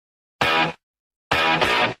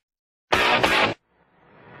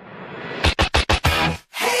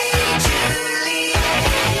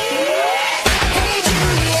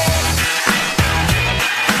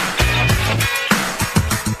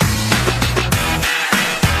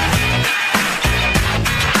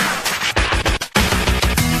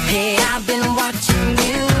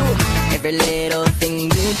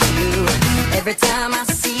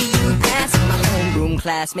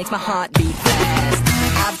makes my heart beat fast.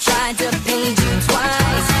 I've tried to paint you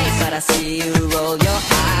twice, but I see you